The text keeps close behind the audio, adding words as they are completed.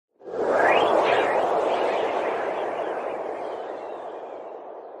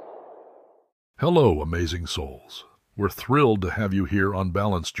Hello, amazing souls. We're thrilled to have you here on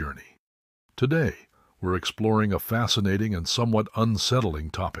Balance Journey. Today, we're exploring a fascinating and somewhat unsettling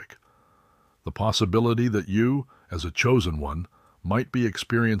topic: the possibility that you, as a chosen one, might be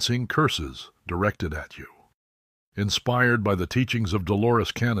experiencing curses directed at you. Inspired by the teachings of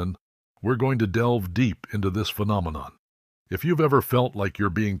Dolores Cannon, we're going to delve deep into this phenomenon. If you've ever felt like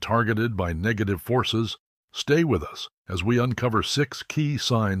you're being targeted by negative forces, stay with us as we uncover 6 key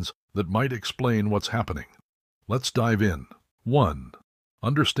signs that might explain what's happening. Let's dive in. 1.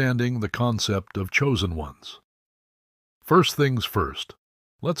 Understanding the concept of chosen ones. First things first,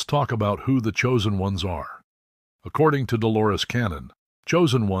 let's talk about who the chosen ones are. According to Dolores Cannon,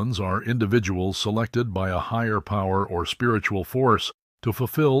 chosen ones are individuals selected by a higher power or spiritual force to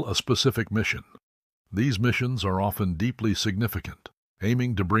fulfill a specific mission. These missions are often deeply significant,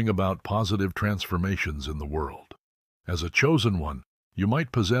 aiming to bring about positive transformations in the world. As a chosen one, you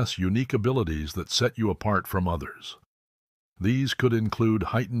might possess unique abilities that set you apart from others. These could include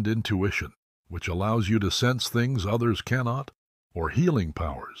heightened intuition, which allows you to sense things others cannot, or healing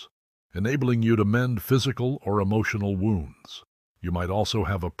powers, enabling you to mend physical or emotional wounds. You might also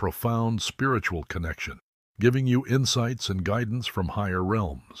have a profound spiritual connection, giving you insights and guidance from higher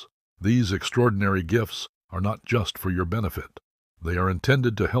realms. These extraordinary gifts are not just for your benefit. They are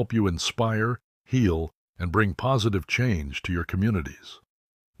intended to help you inspire, heal, and bring positive change to your communities.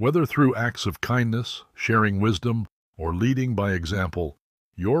 Whether through acts of kindness, sharing wisdom, or leading by example,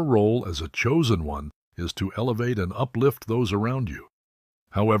 your role as a chosen one is to elevate and uplift those around you.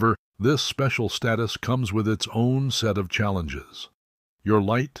 However, this special status comes with its own set of challenges. Your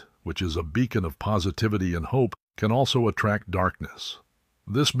light, which is a beacon of positivity and hope, can also attract darkness.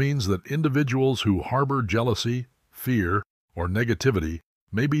 This means that individuals who harbor jealousy, fear, or negativity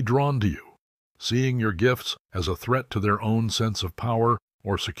may be drawn to you, seeing your gifts as a threat to their own sense of power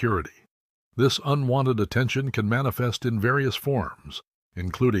or security. This unwanted attention can manifest in various forms,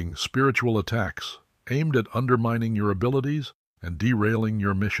 including spiritual attacks aimed at undermining your abilities and derailing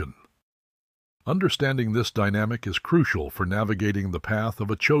your mission. Understanding this dynamic is crucial for navigating the path of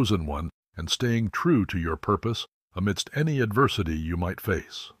a chosen one and staying true to your purpose amidst any adversity you might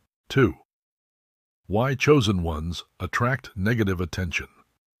face. 2. Why chosen ones attract negative attention.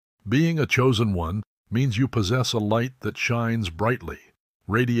 Being a chosen one means you possess a light that shines brightly,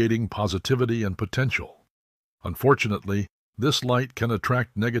 radiating positivity and potential. Unfortunately, this light can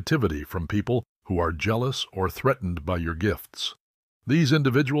attract negativity from people who are jealous or threatened by your gifts. These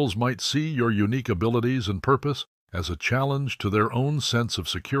individuals might see your unique abilities and purpose as a challenge to their own sense of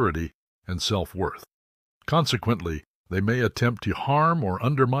security and self-worth. Consequently, they may attempt to harm or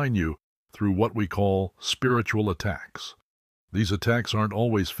undermine you through what we call spiritual attacks. These attacks aren't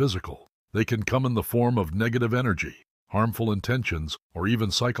always physical. They can come in the form of negative energy, harmful intentions, or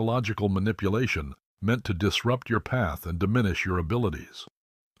even psychological manipulation meant to disrupt your path and diminish your abilities.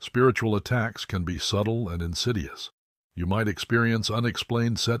 Spiritual attacks can be subtle and insidious. You might experience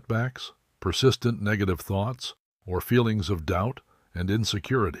unexplained setbacks, persistent negative thoughts, or feelings of doubt and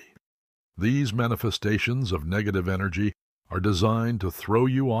insecurity. These manifestations of negative energy are designed to throw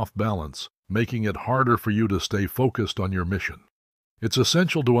you off balance, making it harder for you to stay focused on your mission. It's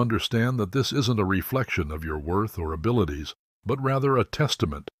essential to understand that this isn't a reflection of your worth or abilities, but rather a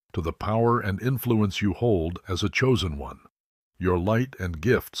testament to the power and influence you hold as a chosen one. Your light and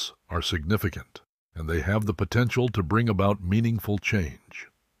gifts are significant, and they have the potential to bring about meaningful change.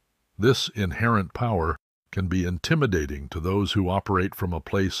 This inherent power can be intimidating to those who operate from a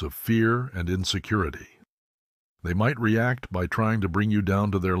place of fear and insecurity. They might react by trying to bring you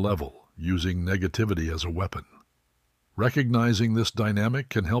down to their level, using negativity as a weapon. Recognizing this dynamic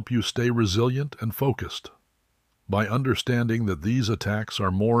can help you stay resilient and focused. By understanding that these attacks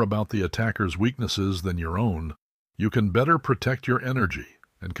are more about the attacker's weaknesses than your own, you can better protect your energy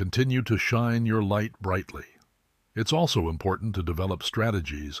and continue to shine your light brightly. It's also important to develop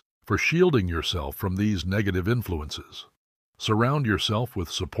strategies for shielding yourself from these negative influences. Surround yourself with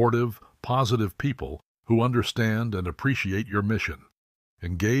supportive, positive people who understand and appreciate your mission.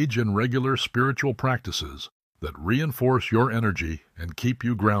 Engage in regular spiritual practices that reinforce your energy and keep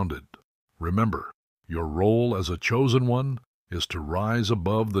you grounded. Remember, your role as a chosen one is to rise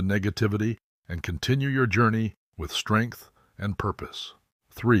above the negativity and continue your journey with strength and purpose.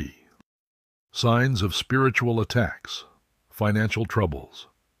 3. Signs of spiritual attacks. Financial troubles.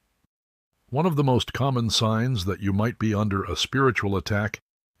 One of the most common signs that you might be under a spiritual attack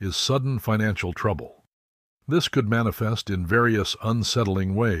is sudden financial trouble. This could manifest in various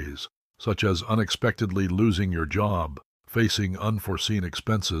unsettling ways, such as unexpectedly losing your job, facing unforeseen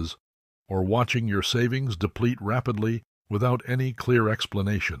expenses, or watching your savings deplete rapidly without any clear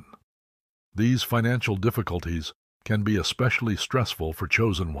explanation. These financial difficulties can be especially stressful for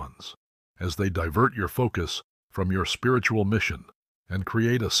chosen ones, as they divert your focus from your spiritual mission and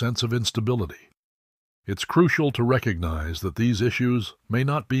create a sense of instability. It's crucial to recognize that these issues may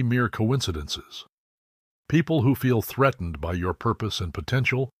not be mere coincidences. People who feel threatened by your purpose and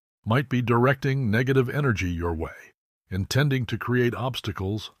potential might be directing negative energy your way, intending to create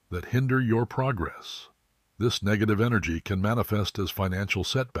obstacles that hinder your progress. This negative energy can manifest as financial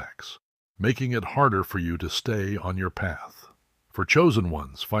setbacks, making it harder for you to stay on your path. For chosen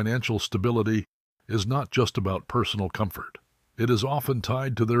ones, financial stability is not just about personal comfort. It is often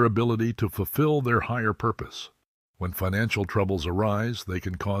tied to their ability to fulfill their higher purpose. When financial troubles arise, they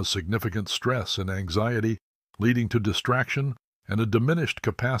can cause significant stress and anxiety, leading to distraction and a diminished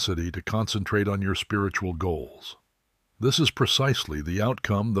capacity to concentrate on your spiritual goals. This is precisely the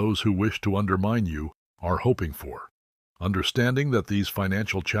outcome those who wish to undermine you are hoping for. Understanding that these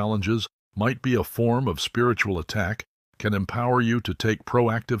financial challenges might be a form of spiritual attack can empower you to take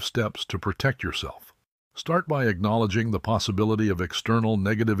proactive steps to protect yourself. Start by acknowledging the possibility of external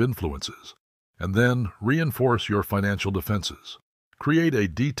negative influences, and then reinforce your financial defenses. Create a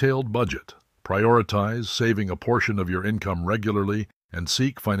detailed budget, prioritize saving a portion of your income regularly, and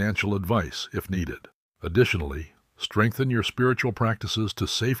seek financial advice if needed. Additionally, strengthen your spiritual practices to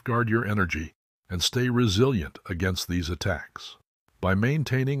safeguard your energy and stay resilient against these attacks. By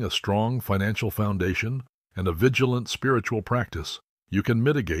maintaining a strong financial foundation and a vigilant spiritual practice, you can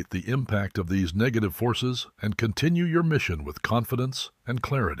mitigate the impact of these negative forces and continue your mission with confidence and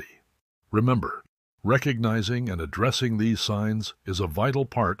clarity. Remember, recognizing and addressing these signs is a vital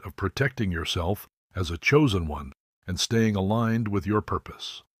part of protecting yourself as a chosen one and staying aligned with your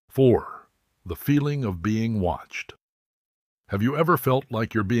purpose. 4. The feeling of being watched. Have you ever felt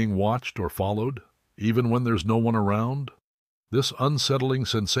like you're being watched or followed, even when there's no one around? This unsettling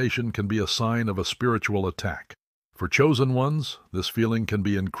sensation can be a sign of a spiritual attack. For chosen ones, this feeling can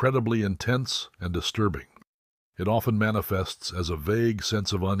be incredibly intense and disturbing. It often manifests as a vague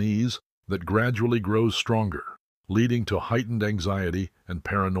sense of unease that gradually grows stronger, leading to heightened anxiety and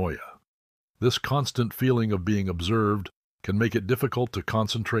paranoia. This constant feeling of being observed can make it difficult to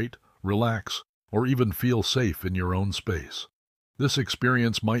concentrate, relax, or even feel safe in your own space. This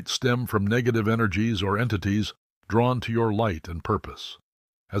experience might stem from negative energies or entities drawn to your light and purpose.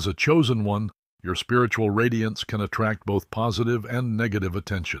 As a chosen one, your spiritual radiance can attract both positive and negative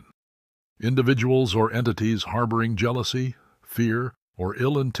attention. Individuals or entities harboring jealousy, fear, or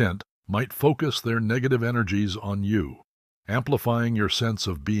ill intent might focus their negative energies on you, amplifying your sense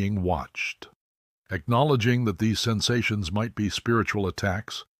of being watched. Acknowledging that these sensations might be spiritual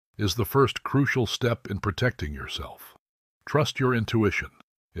attacks is the first crucial step in protecting yourself. Trust your intuition.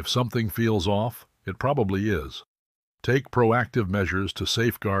 If something feels off, it probably is. Take proactive measures to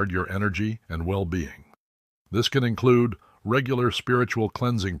safeguard your energy and well-being. This can include regular spiritual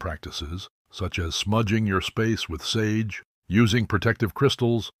cleansing practices, such as smudging your space with sage, using protective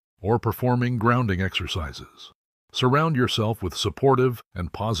crystals, or performing grounding exercises. Surround yourself with supportive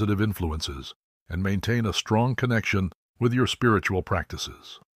and positive influences, and maintain a strong connection with your spiritual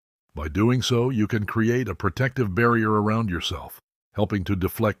practices. By doing so, you can create a protective barrier around yourself, helping to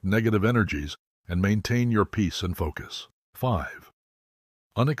deflect negative energies and maintain your peace and focus. 5.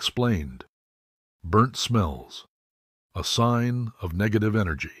 Unexplained. Burnt smells. A sign of negative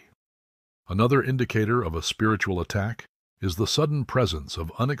energy. Another indicator of a spiritual attack is the sudden presence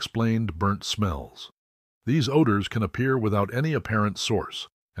of unexplained burnt smells. These odors can appear without any apparent source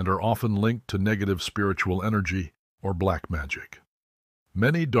and are often linked to negative spiritual energy or black magic.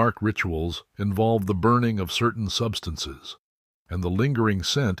 Many dark rituals involve the burning of certain substances, and the lingering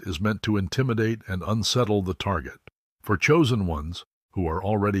scent is meant to intimidate and unsettle the target. For chosen ones, who are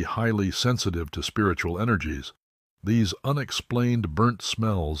already highly sensitive to spiritual energies, these unexplained burnt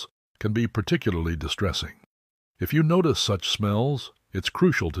smells can be particularly distressing. If you notice such smells, it's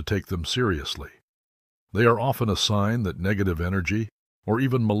crucial to take them seriously. They are often a sign that negative energy, or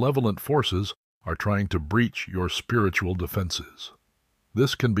even malevolent forces, are trying to breach your spiritual defenses.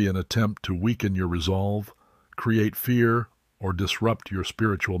 This can be an attempt to weaken your resolve, create fear, or disrupt your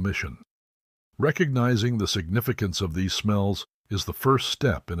spiritual mission. Recognizing the significance of these smells is the first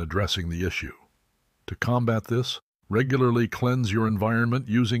step in addressing the issue. To combat this, regularly cleanse your environment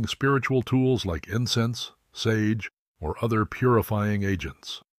using spiritual tools like incense, sage, or other purifying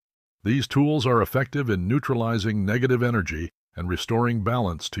agents. These tools are effective in neutralizing negative energy and restoring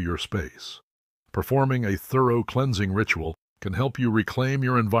balance to your space. Performing a thorough cleansing ritual can help you reclaim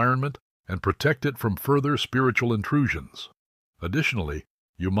your environment and protect it from further spiritual intrusions. Additionally,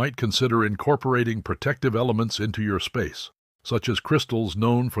 you might consider incorporating protective elements into your space, such as crystals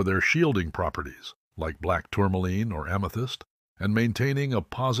known for their shielding properties, like black tourmaline or amethyst, and maintaining a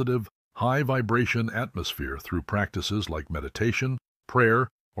positive, high-vibration atmosphere through practices like meditation, prayer,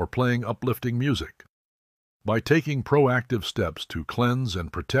 or playing uplifting music. By taking proactive steps to cleanse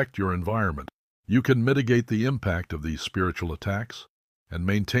and protect your environment, you can mitigate the impact of these spiritual attacks and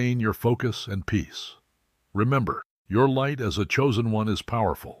maintain your focus and peace. Remember, your light as a chosen one is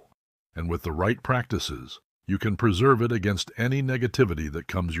powerful, and with the right practices, you can preserve it against any negativity that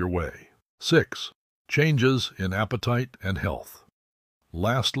comes your way. 6. Changes in appetite and health.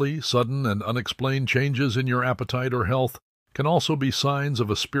 Lastly, sudden and unexplained changes in your appetite or health can also be signs of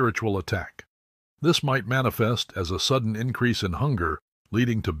a spiritual attack. This might manifest as a sudden increase in hunger,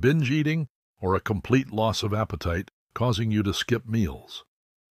 leading to binge eating, or a complete loss of appetite, causing you to skip meals.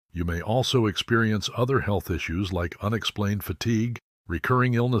 You may also experience other health issues like unexplained fatigue,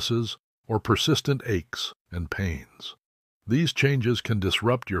 recurring illnesses, or persistent aches and pains. These changes can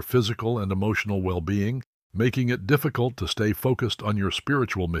disrupt your physical and emotional well-being, making it difficult to stay focused on your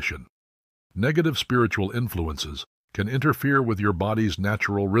spiritual mission. Negative spiritual influences can interfere with your body's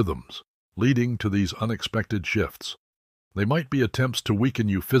natural rhythms, leading to these unexpected shifts. They might be attempts to weaken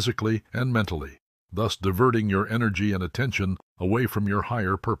you physically and mentally, thus diverting your energy and attention away from your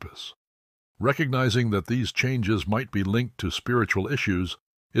higher purpose. Recognizing that these changes might be linked to spiritual issues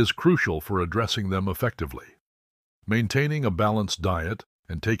is crucial for addressing them effectively. Maintaining a balanced diet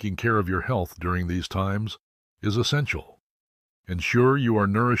and taking care of your health during these times is essential. Ensure you are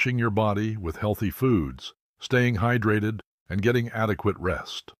nourishing your body with healthy foods, staying hydrated, and getting adequate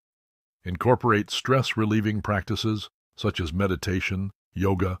rest. Incorporate stress-relieving practices such as meditation,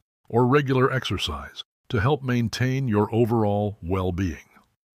 yoga, or regular exercise to help maintain your overall well-being.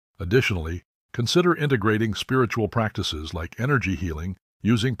 Additionally, consider integrating spiritual practices like energy healing,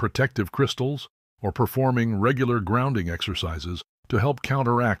 using protective crystals, or performing regular grounding exercises to help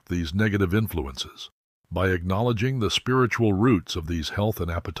counteract these negative influences. By acknowledging the spiritual roots of these health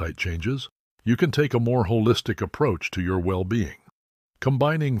and appetite changes, you can take a more holistic approach to your well-being.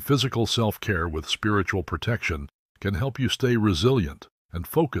 Combining physical self-care with spiritual protection can help you stay resilient and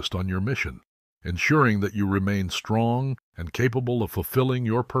focused on your mission, ensuring that you remain strong and capable of fulfilling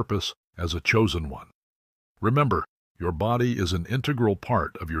your purpose as a chosen one. Remember, your body is an integral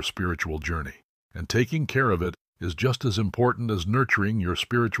part of your spiritual journey, and taking care of it is just as important as nurturing your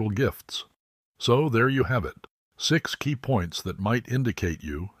spiritual gifts. So there you have it. 6 key points that might indicate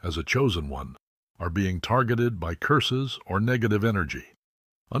you, as a chosen one, are being targeted by curses or negative energy.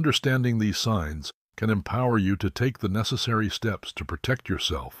 Understanding these signs can empower you to take the necessary steps to protect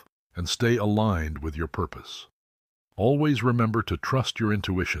yourself and stay aligned with your purpose. Always remember to trust your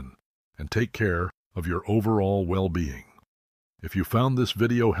intuition and take care of your overall well-being. If you found this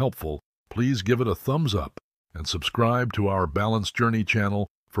video helpful, please give it a thumbs up and subscribe to our Balanced Journey channel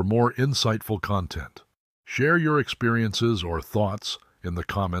for more insightful content. Share your experiences or thoughts in the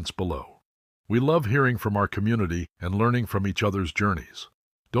comments below. We love hearing from our community and learning from each other's journeys.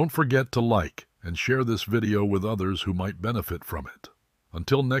 Don't forget to like and share this video with others who might benefit from it.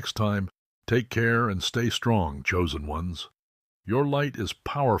 Until next time, take care and stay strong, chosen ones. Your light is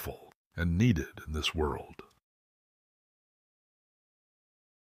powerful and needed in this world.